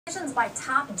Decisions by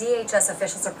top DHS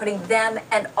officials are putting them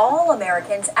and all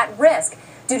Americans at risk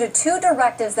due to two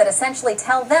directives that essentially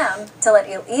tell them to let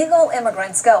illegal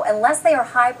immigrants go unless they are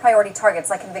high-priority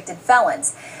targets like convicted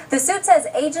felons. The suit says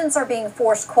agents are being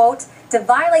forced, quote, to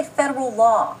violate federal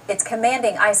law. It's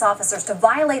commanding ICE officers to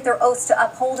violate their oaths to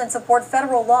uphold and support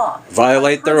federal law.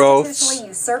 Violate their oaths. Constitutionally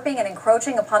usurping and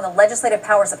encroaching upon the legislative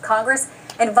powers of Congress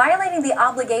and violating the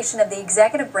obligation of the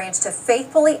executive branch to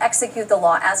faithfully execute the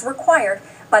law as required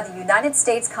by the United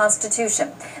States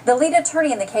Constitution. The lead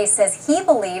attorney in the case says he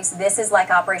believes this is like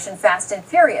Operation Fast and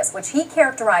Furious, which he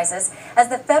characterizes as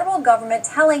the federal government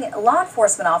telling law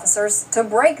enforcement officers to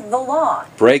break the law.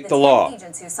 Break the law.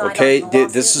 Okay,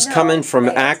 this is coming from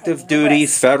active duty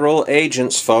federal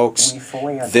agents, folks.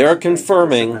 They're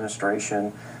confirming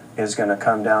administration is going to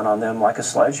come down on them like a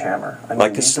sledgehammer. I mean,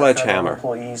 like a sledgehammer.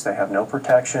 Employees, they have no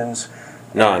protections.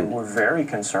 None. And we're very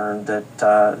concerned that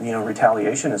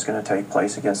retaliation is going to take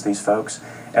place against these folks,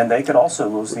 and they could also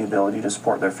lose the ability to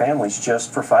support their families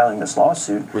just for filing this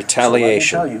lawsuit.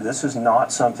 Retaliation. So let me tell you, this is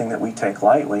not something that we take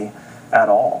lightly at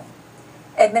all.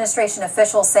 Administration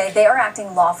officials say they are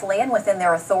acting lawfully and within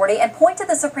their authority and point to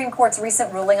the Supreme Court's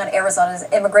recent ruling on Arizona's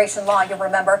immigration law. You'll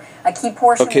remember a key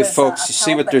portion okay, was, folks, you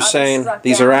see what they're saying?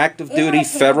 These are active duty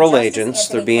federal agents.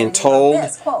 They're being told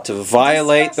to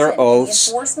violate their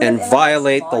oaths and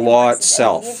violate the law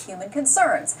itself. Human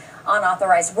concerns.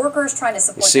 Unauthorized workers trying to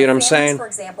support see what I'm saying? For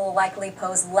example, likely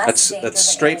pose less danger that's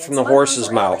straight from the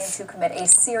horse's mouth. to commit a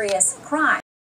serious crime.